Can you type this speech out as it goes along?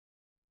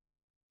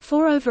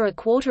For over a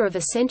quarter of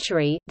a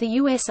century, the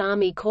U.S.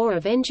 Army Corps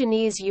of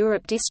Engineers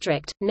Europe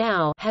District,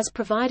 now, has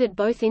provided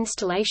both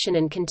installation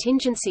and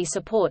contingency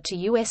support to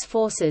U.S.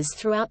 forces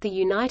throughout the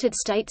United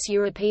States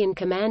European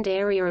Command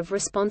Area of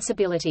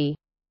Responsibility.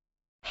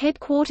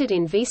 Headquartered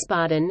in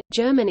Wiesbaden,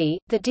 Germany,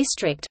 the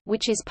district,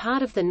 which is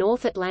part of the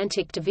North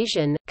Atlantic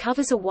Division,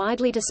 covers a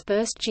widely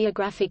dispersed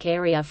geographic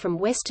area from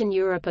Western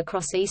Europe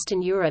across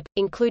Eastern Europe,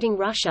 including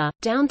Russia,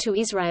 down to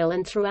Israel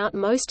and throughout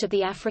most of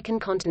the African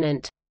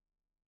continent.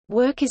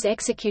 Work is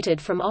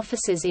executed from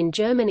offices in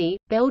Germany,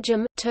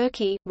 Belgium,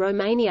 Turkey,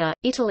 Romania,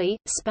 Italy,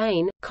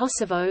 Spain,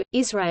 Kosovo,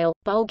 Israel,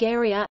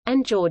 Bulgaria,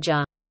 and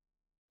Georgia.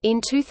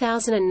 In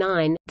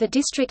 2009, the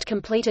district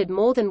completed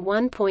more than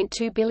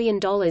 $1.2 billion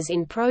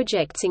in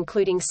projects,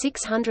 including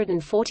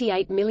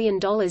 $648 million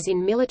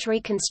in military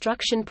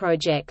construction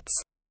projects.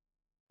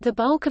 The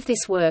bulk of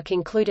this work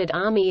included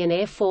Army and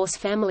Air Force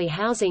family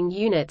housing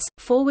units,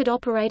 forward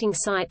operating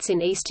sites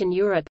in Eastern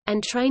Europe,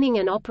 and training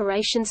and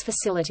operations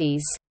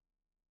facilities.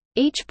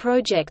 Each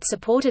project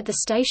supported the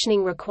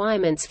stationing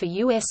requirements for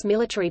U.S.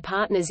 military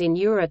partners in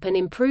Europe and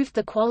improved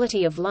the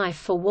quality of life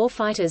for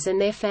warfighters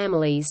and their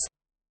families.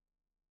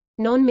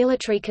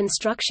 Non-military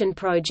construction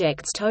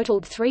projects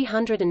totaled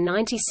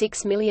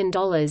 $396 million,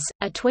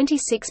 a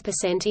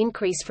 26%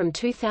 increase from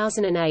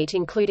 2008,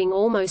 including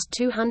almost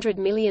 $200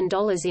 million in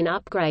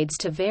upgrades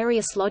to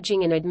various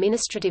lodging and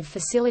administrative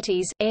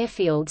facilities,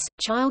 airfields,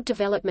 child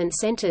development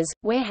centers,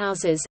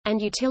 warehouses, and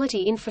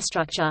utility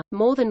infrastructure,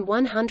 more than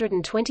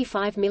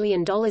 $125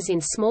 million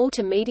in small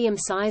to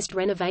medium-sized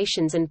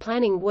renovations and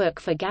planning work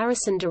for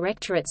garrison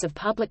directorates of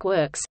public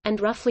works, and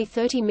roughly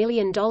 $30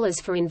 million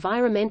for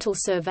environmental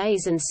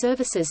surveys and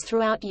services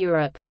throughout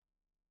Europe.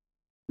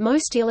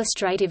 Most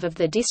illustrative of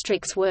the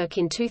district's work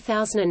in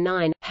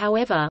 2009,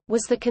 however,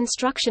 was the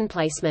construction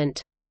placement.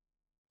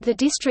 The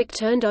district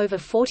turned over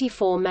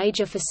 44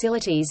 major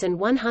facilities and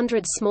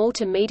 100 small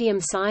to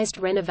medium-sized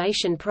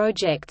renovation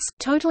projects,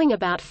 totaling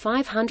about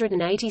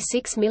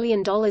 $586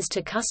 million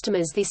to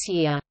customers this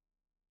year.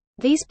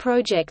 These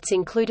projects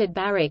included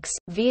barracks,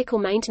 vehicle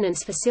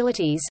maintenance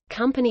facilities,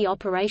 company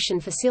operation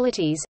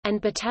facilities,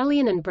 and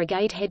battalion and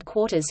brigade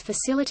headquarters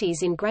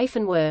facilities in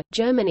Grafenwöhr,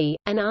 Germany,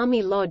 an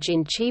Army lodge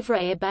in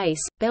Chivra Air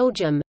Base,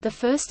 Belgium, the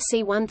first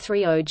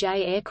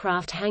C-130J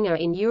aircraft hangar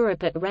in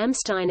Europe at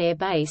Ramstein Air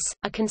Base,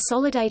 a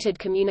consolidated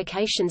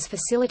communications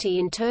facility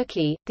in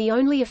Turkey, the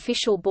only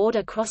official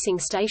border crossing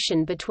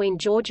station between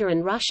Georgia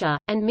and Russia,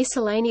 and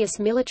miscellaneous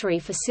military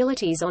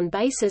facilities on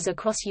bases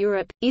across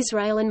Europe,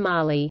 Israel and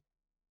Mali.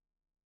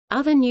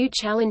 Other new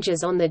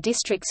challenges on the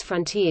district's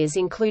frontiers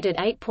included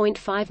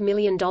 $8.5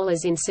 million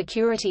in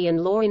security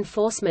and law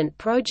enforcement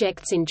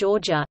projects in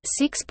Georgia,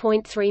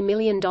 $6.3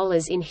 million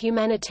in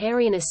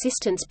humanitarian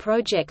assistance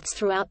projects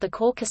throughout the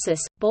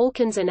Caucasus,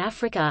 Balkans and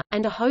Africa,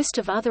 and a host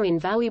of other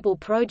invaluable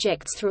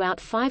projects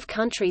throughout 5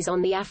 countries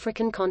on the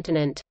African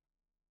continent.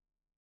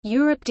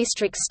 Europe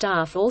District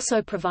staff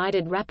also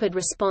provided rapid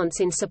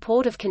response in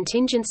support of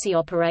contingency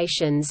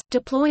operations,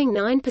 deploying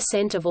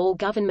 9% of all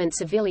government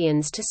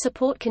civilians to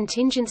support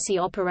contingency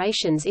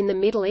operations in the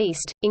Middle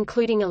East,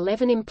 including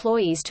 11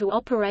 employees to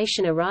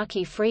Operation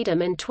Iraqi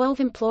Freedom and 12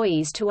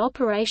 employees to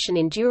Operation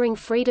Enduring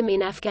Freedom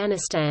in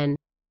Afghanistan.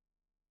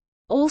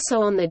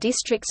 Also on the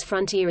district's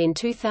frontier in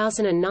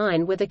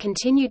 2009 were the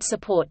continued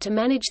support to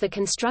manage the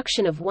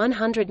construction of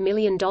 $100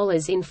 million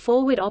in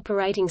forward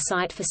operating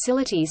site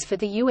facilities for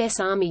the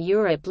U.S. Army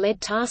Europe-led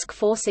Task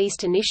Force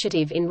East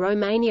initiative in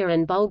Romania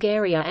and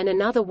Bulgaria, and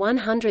another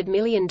 $100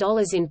 million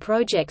in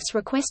projects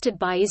requested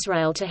by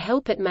Israel to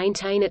help it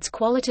maintain its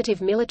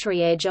qualitative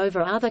military edge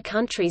over other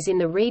countries in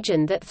the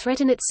region that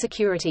threaten its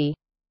security.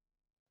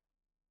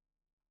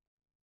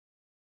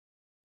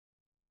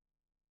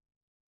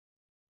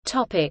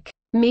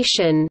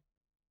 Mission.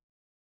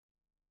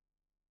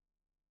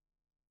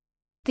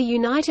 The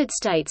United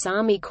States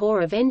Army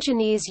Corps of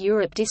Engineers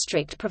Europe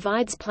District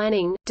provides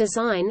planning,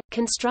 design,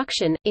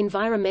 construction,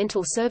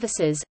 environmental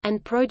services,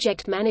 and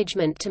project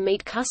management to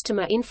meet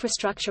customer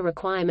infrastructure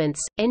requirements,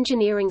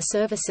 engineering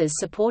services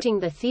supporting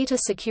the Theater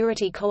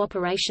Security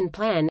Cooperation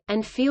Plan,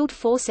 and field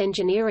force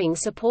engineering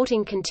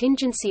supporting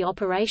contingency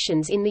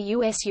operations in the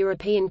U.S.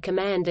 European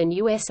Command and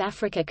U.S.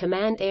 Africa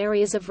Command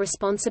areas of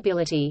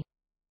responsibility.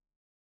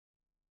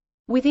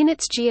 Within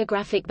its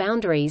geographic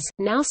boundaries,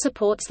 now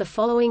supports the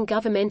following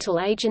governmental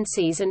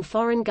agencies and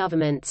foreign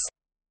governments.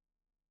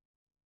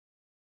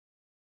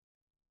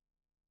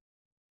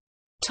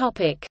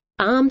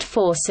 Armed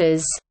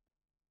Forces.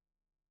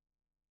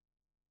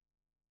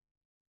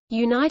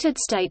 United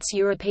States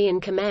European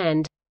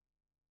Command,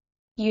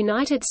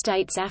 United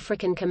States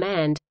African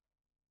Command,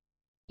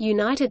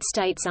 United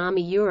States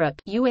Army Europe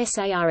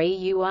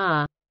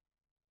USAREUR,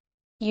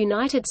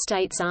 United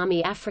States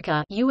Army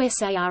Africa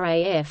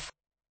USARAF,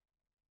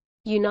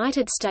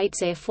 United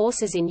States Air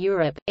Forces in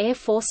Europe, Air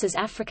Forces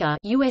Africa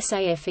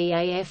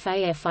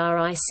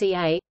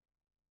USAFEAFAFRICA,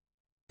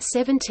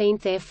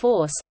 17th Air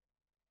Force,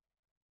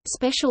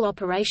 Special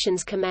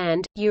Operations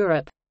Command,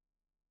 Europe.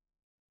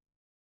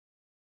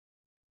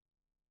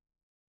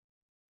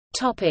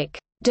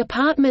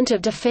 Department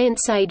of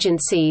Defense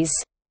agencies.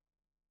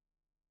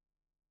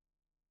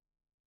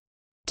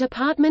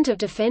 Department of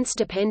Defense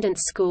Dependent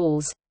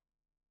Schools,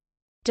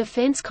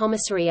 Defense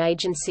Commissary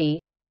Agency,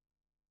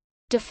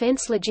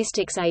 Defense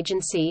Logistics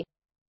Agency,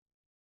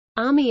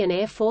 Army and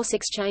Air Force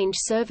Exchange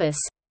Service,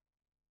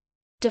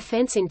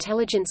 Defense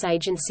Intelligence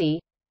Agency,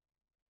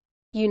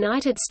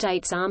 United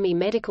States Army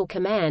Medical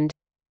Command,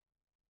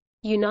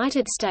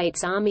 United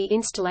States Army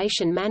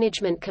Installation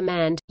Management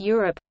Command,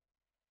 Europe,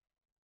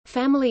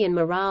 Family and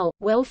Morale,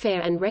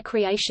 Welfare and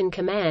Recreation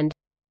Command,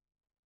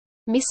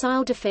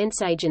 Missile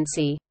Defense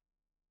Agency.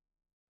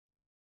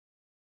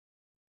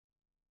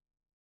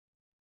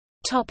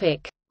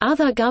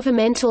 Other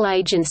governmental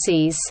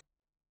agencies.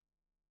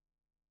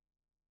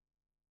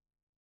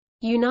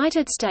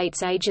 United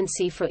States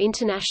Agency for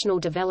International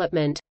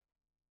Development,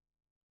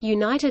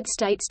 United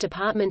States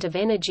Department of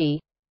Energy,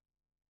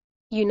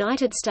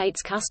 United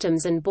States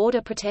Customs and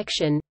Border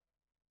Protection,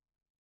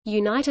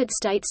 United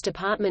States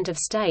Department of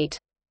State,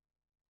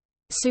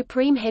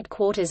 Supreme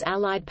Headquarters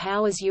Allied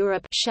Powers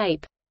Europe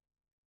 (SHAPE),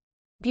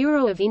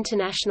 Bureau of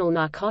International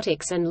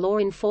Narcotics and Law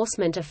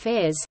Enforcement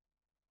Affairs,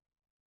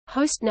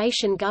 Host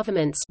nation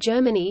governments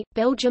Germany,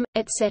 Belgium,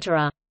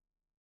 etc.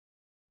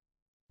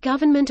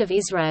 Government of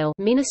Israel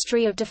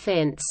Ministry of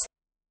Defense.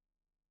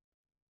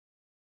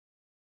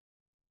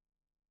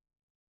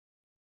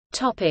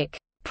 Topic: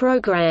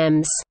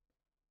 Programs.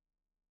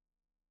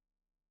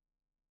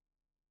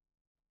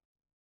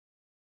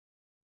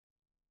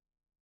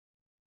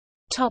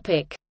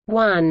 Topic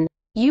 1.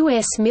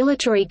 U.S.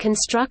 Military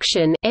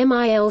Construction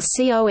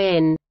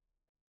 (MILCON).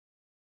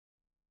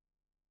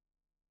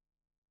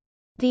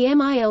 The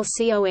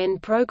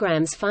MILCON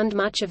programs fund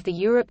much of the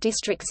Europe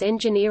District's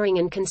engineering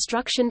and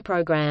construction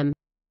program.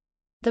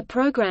 The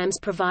programs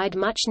provide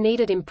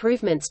much-needed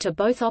improvements to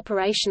both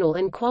operational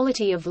and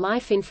quality of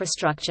life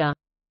infrastructure.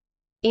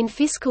 In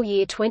fiscal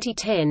year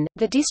 2010,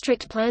 the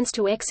district plans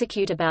to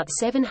execute about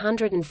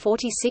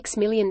 $746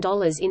 million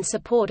in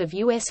support of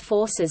U.S.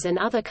 forces and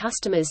other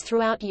customers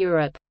throughout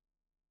Europe.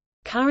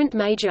 Current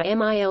major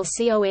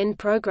MILCON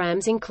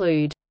programs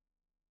include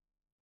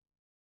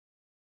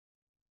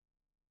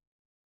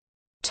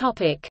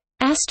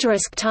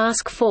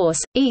Task Force,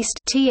 East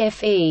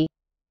TFE.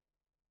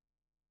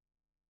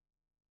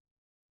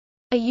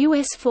 A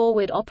U.S.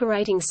 Forward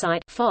Operating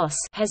Site (FOSS)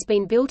 has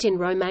been built in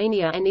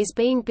Romania and is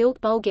being built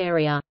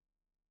Bulgaria.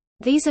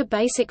 These are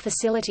basic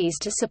facilities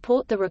to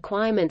support the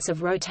requirements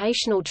of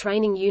rotational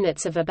training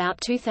units of about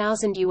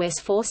 2,000 U.S.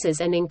 forces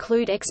and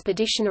include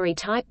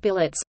expeditionary-type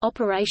billets,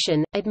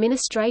 operation,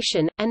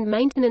 administration, and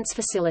maintenance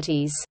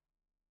facilities.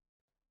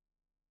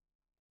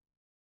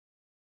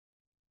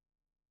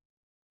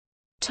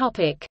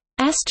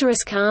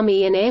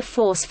 Army and Air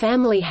Force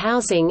Family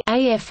Housing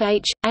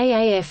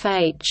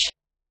AAFH.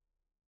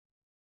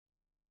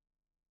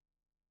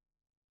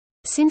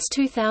 Since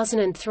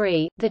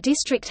 2003, the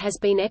district has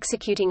been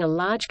executing a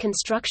large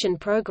construction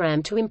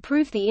program to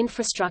improve the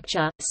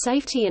infrastructure,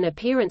 safety and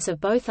appearance of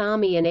both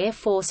Army and Air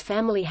Force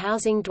family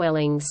housing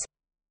dwellings.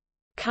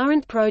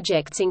 Current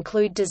projects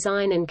include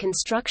design and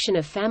construction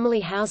of family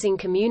housing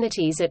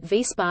communities at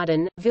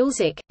Wiesbaden,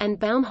 Vilsik, and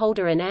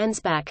Baumholder and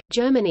Ansbach,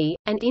 Germany,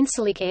 and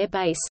Incirlik Air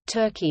Base,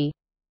 Turkey.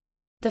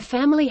 The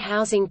family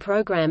housing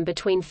program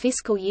between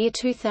fiscal year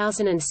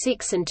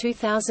 2006 and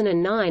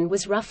 2009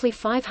 was roughly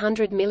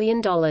 $500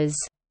 million.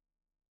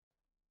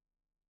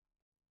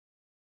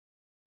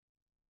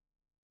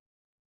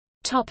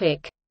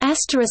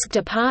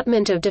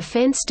 Department of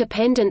Defense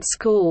Dependent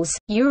Schools,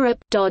 Europe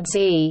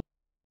DoDDS-E.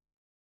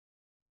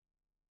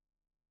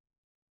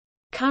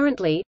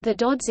 Currently, the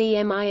DoDDS-E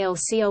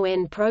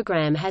MILCON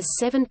program has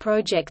 7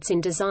 projects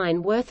in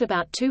design worth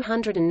about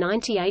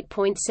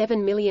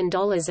 $298.7 million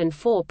and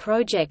 4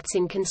 projects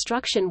in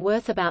construction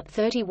worth about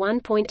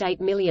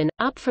 $31.8 million,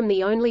 up from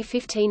the only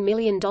 $15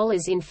 million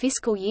in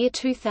fiscal year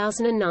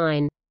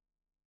 2009.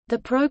 The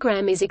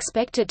program is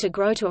expected to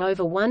grow to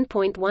over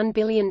 $1.1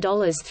 billion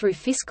through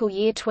fiscal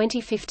year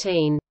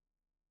 2015.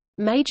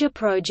 Major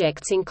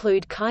projects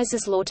include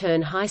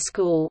Kaiserslautern High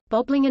School,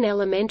 Boblingen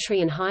Elementary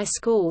and High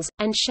Schools,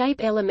 and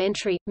SHAPE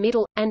Elementary,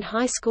 Middle, and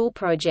High School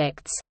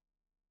projects.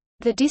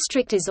 The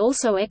district is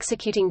also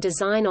executing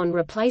design on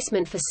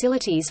replacement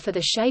facilities for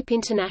the SHAPE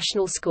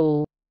International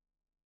School.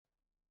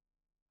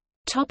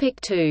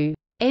 2.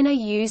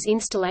 NAU's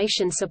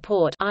Installation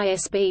Support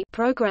 (ISB)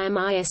 program.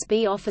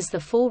 ISB offers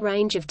the full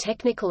range of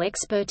technical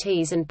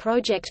expertise and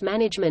project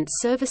management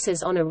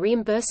services on a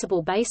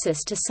reimbursable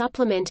basis to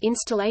supplement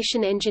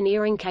installation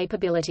engineering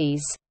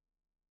capabilities.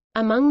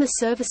 Among the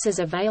services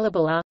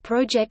available are,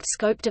 project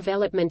scope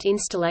development,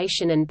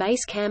 installation and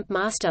base camp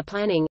master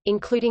planning,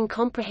 including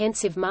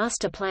comprehensive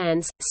master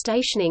plans,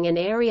 stationing and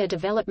area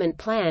development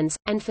plans,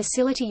 and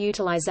facility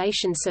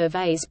utilization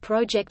surveys,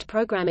 project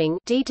programming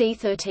DD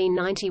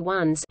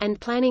 1391s, and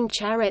planning.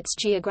 Charrette's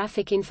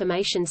geographic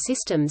information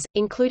systems,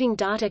 including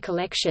data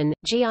collection,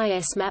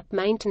 GIS map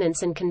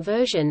maintenance and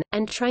conversion,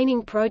 and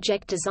training.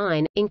 Project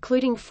design,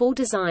 including full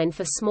design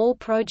for small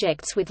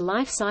projects with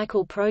life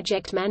cycle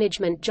project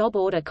management job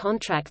order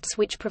contracts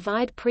which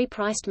provide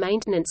pre-priced Request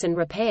Maintenance and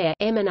Repair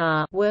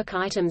 (M&R) work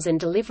items and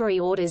delivery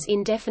orders,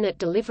 indefinite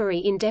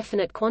delivery,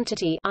 indefinite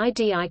quantity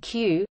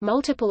 (IDIQ),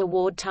 multiple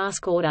award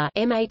task order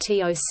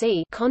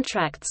 (MATOC)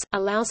 contracts,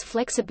 allows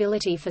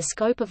flexibility for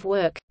scope of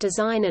work,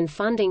 design and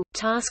funding,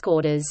 task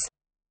orders.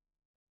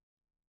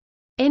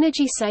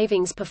 Energy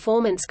Savings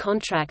Performance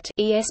Contract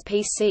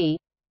 (ESPC),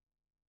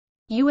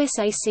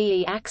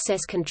 USACE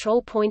Access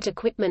Control Point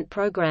Equipment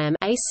Program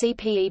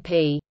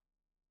 (ACPEP).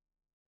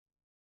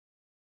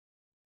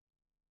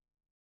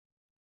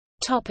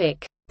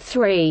 Topic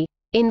 3.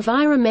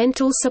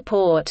 Environmental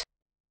support.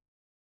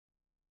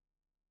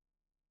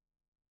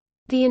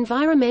 The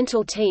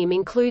environmental team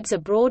includes a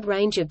broad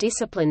range of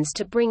disciplines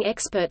to bring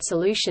expert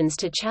solutions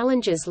to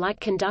challenges like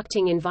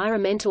conducting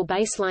environmental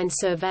baseline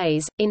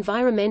surveys,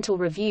 environmental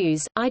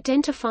reviews,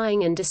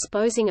 identifying and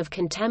disposing of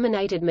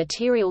contaminated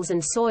materials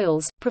and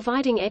soils,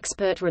 providing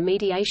expert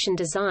remediation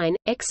design,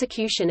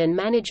 execution and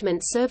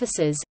management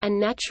services, and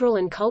natural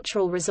and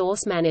cultural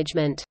resource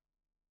management.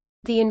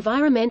 The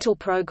environmental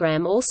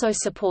program also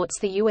supports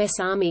the U.S.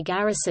 Army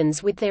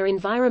garrisons with their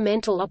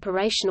environmental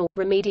operational,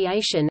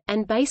 remediation,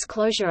 and base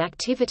closure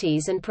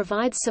activities and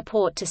provides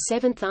support to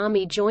 7th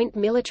Army Joint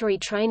Military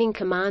Training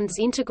Command's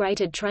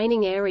Integrated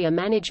Training Area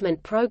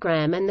Management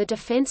Program and the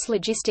Defense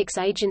Logistics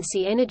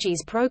Agency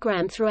Energies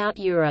program throughout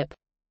Europe.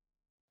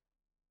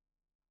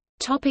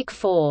 Topic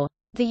 4.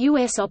 The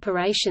U.S.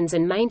 Operations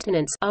and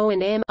Maintenance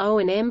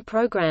O&M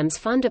programs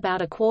fund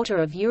about a quarter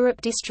of Europe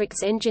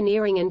District's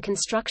engineering and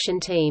construction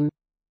team.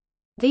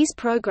 These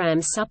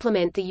programs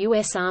supplement the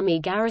U.S. Army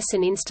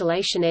garrison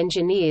installation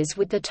engineers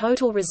with the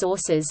total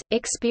resources,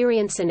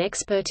 experience and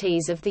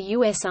expertise of the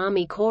U.S.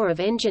 Army Corps of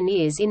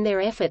Engineers in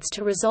their efforts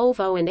to resolve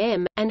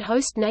O&M, and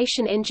host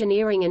nation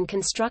engineering and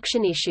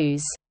construction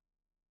issues.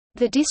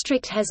 The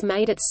district has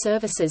made its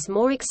services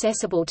more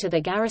accessible to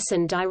the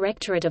Garrison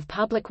Directorate of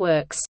Public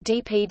Works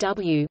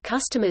 (DPW)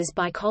 customers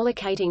by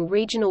collocating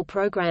regional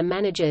program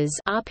managers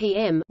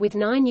 (RPM) with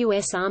 9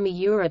 U.S. Army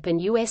Europe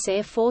and U.S.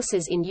 Air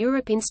Forces in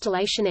Europe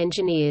installation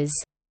engineers.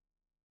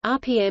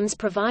 RPMs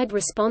provide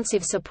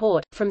responsive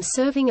support, from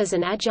serving as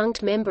an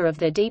adjunct member of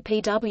the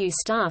DPW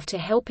staff to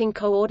helping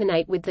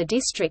coordinate with the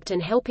district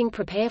and helping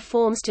prepare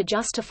forms to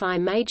justify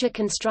major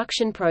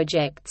construction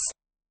projects.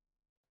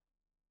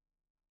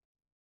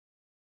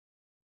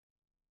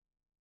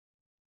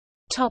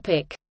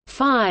 Topic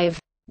 5.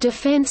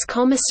 Defense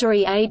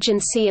Commissary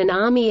Agency and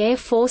Army Air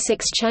Force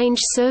Exchange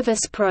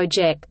Service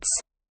projects.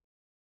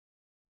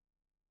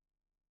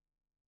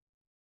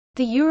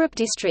 The Europe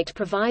District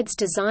provides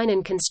design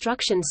and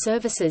construction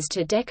services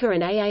to DECA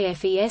and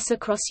AAFH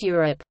across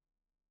Europe.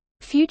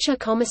 Future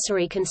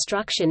commissary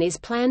construction is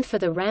planned for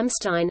the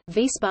Ramstein,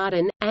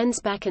 Wiesbaden,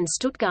 Ansbach and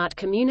Stuttgart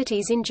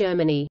communities in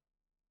Germany.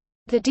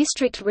 The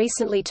district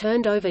recently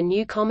turned over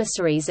new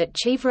commissaries at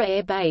Chivra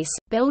Air Base,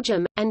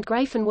 Belgium, and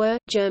Grafenwöhr,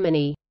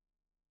 Germany.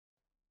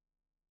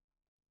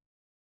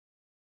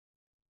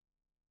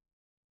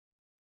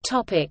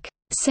 Topic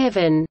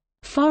 7.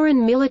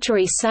 Foreign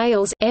Military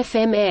Sales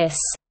 (FMS).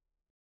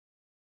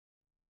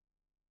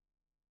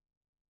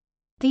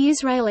 The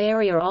Israel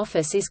Area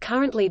Office is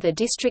currently the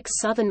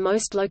district's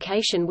southernmost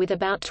location with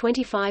about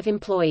 25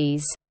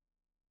 employees.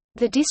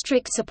 The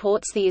district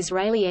supports the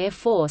Israeli Air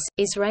Force,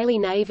 Israeli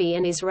Navy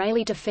and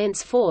Israeli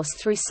Defense Force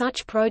through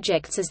such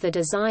projects as the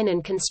design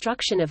and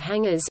construction of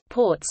hangars,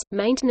 ports,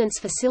 maintenance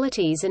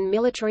facilities and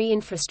military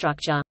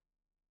infrastructure.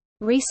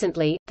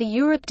 Recently, the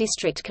Europe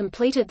District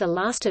completed the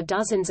last of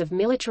dozens of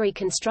military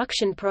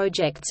construction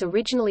projects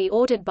originally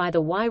ordered by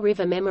the Y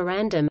River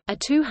Memorandum, a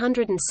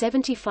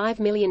 $275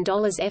 million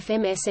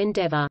FMS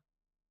endeavor.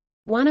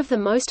 One of the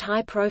most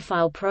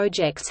high-profile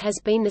projects has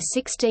been the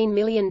 $16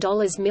 million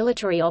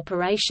military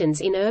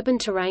operations in urban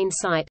terrain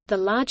site, the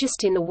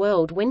largest in the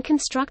world when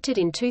constructed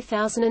in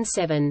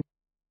 2007.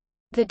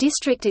 The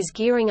district is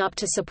gearing up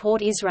to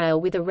support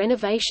Israel with a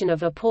renovation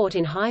of a port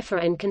in Haifa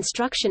and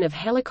construction of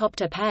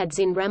helicopter pads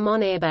in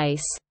Ramon Air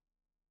Base.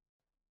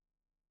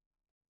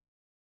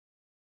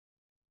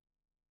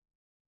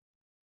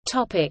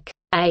 Topic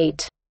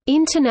 8.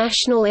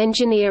 International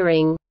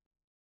engineering.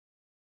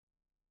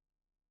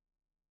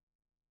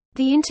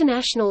 The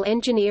International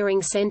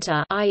Engineering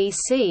Center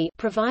 (IEC)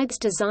 provides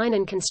design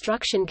and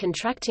construction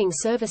contracting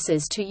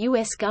services to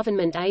U.S.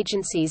 government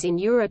agencies in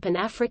Europe and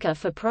Africa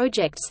for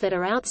projects that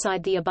are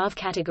outside the above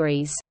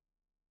categories.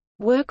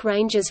 Work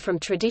ranges from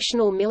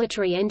traditional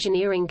military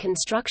engineering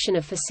construction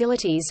of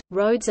facilities,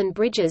 roads and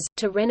bridges,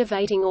 to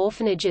renovating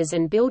orphanages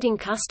and building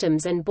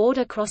customs and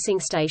border crossing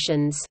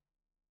stations.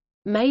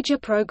 Major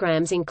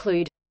programs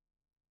include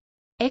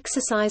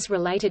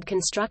Exercise-related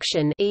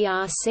construction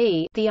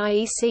 (ERC). The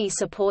IEC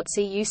supports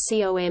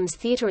EUCOM's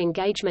theatre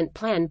engagement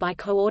plan by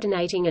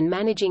coordinating and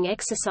managing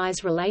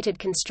exercise-related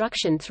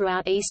construction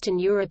throughout Eastern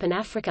Europe and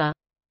Africa.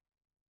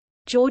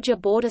 Georgia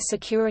Border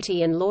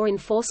Security and Law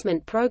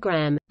Enforcement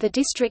Program. The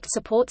district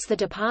supports the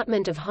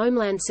Department of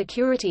Homeland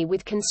Security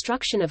with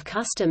construction of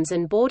customs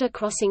and border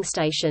crossing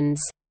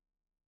stations.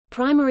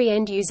 Primary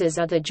end users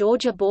are the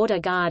Georgia Border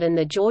Guard and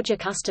the Georgia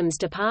Customs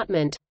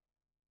Department.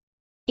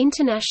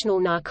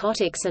 International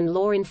Narcotics and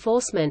Law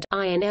Enforcement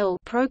 (INL)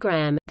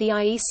 program. The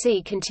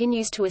IEC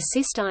continues to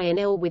assist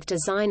INL with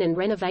design and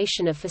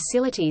renovation of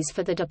facilities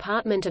for the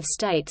Department of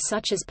State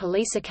such as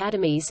police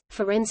academies,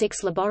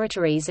 forensics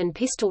laboratories and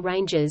pistol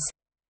ranges.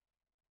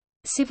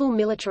 Civil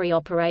military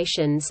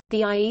operations.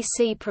 The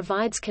IEC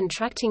provides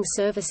contracting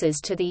services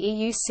to the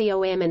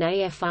EUCOM and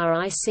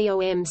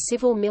AFRICOM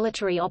civil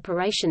military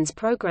operations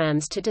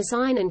programs to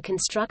design and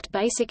construct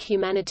basic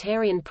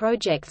humanitarian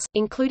projects,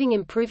 including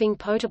improving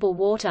potable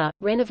water,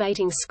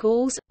 renovating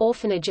schools,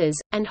 orphanages,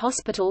 and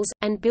hospitals,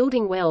 and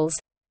building wells.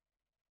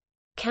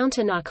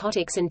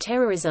 Counter-Narcotics and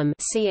Terrorism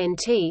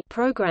 (CNT)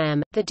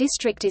 program. The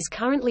district is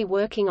currently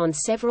working on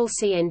several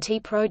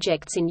CNT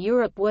projects in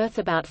Europe worth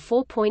about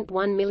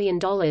 $4.1 million.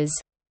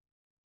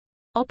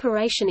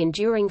 Operation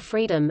Enduring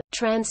Freedom,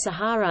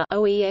 Trans-Sahara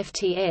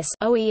 (OEFTS).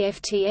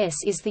 OEFTS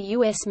is the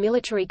U.S.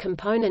 military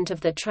component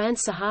of the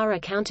Trans-Sahara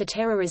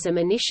Counterterrorism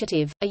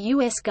Initiative, a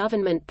U.S.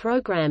 government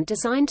program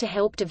designed to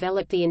help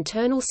develop the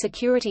internal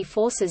security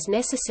forces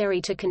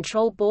necessary to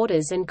control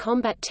borders and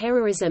combat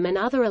terrorism and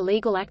other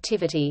illegal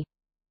activity.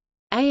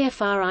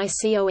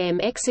 AFRICOM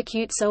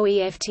executes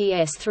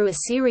OEFTS through a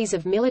series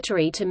of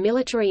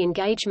military-to-military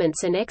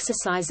engagements and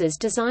exercises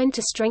designed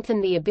to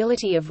strengthen the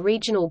ability of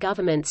regional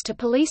governments to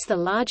police the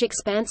large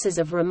expanses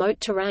of remote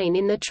terrain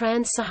in the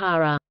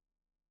Trans-Sahara.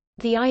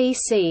 The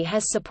IEC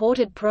has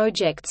supported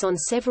projects on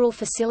several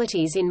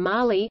facilities in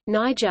Mali,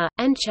 Niger,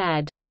 and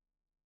Chad.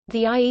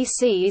 The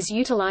IEC is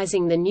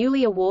utilizing the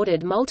newly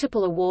awarded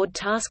Multiple Award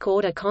Task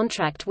Order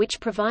contract,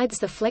 which provides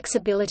the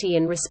flexibility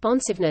and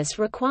responsiveness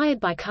required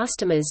by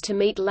customers to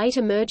meet late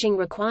emerging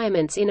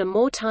requirements in a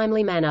more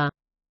timely manner.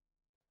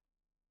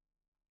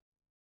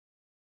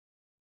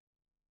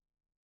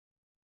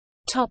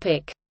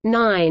 Topic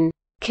 9.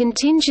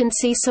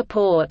 Contingency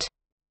support.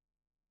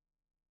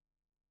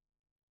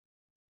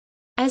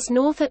 As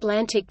North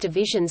Atlantic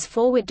Division's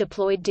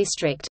forward-deployed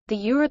district, the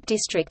Europe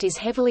District is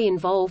heavily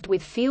involved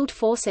with Field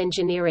Force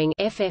Engineering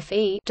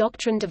 (FFE)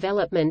 doctrine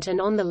development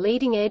and on the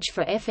leading edge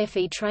for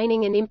FFE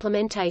training and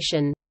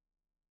implementation.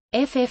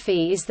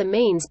 FFE is the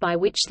means by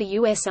which the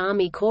U.S.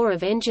 Army Corps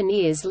of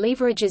Engineers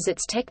leverages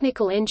its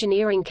technical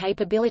engineering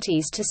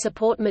capabilities to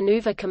support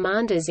maneuver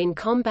commanders in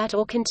combat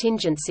or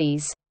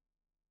contingencies.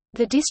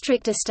 The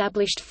district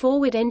established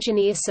forward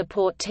engineer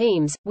support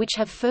teams, which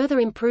have further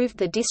improved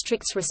the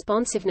district's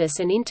responsiveness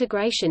and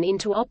integration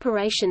into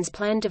operations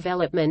plan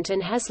development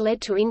and has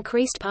led to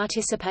increased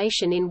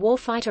participation in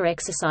warfighter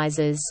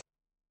exercises.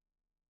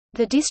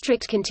 The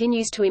district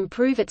continues to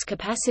improve its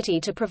capacity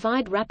to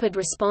provide rapid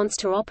response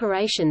to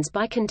operations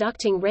by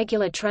conducting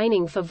regular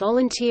training for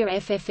volunteer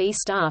FFE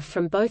staff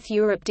from both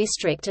Europe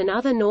District and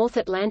other North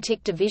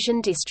Atlantic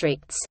Division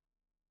districts.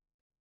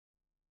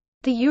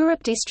 The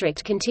Europe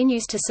District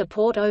continues to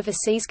support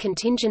overseas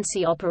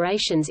contingency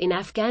operations in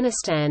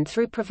Afghanistan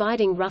through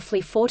providing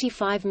roughly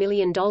 $45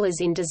 million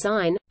in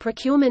design,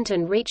 procurement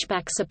and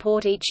reachback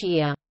support each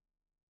year.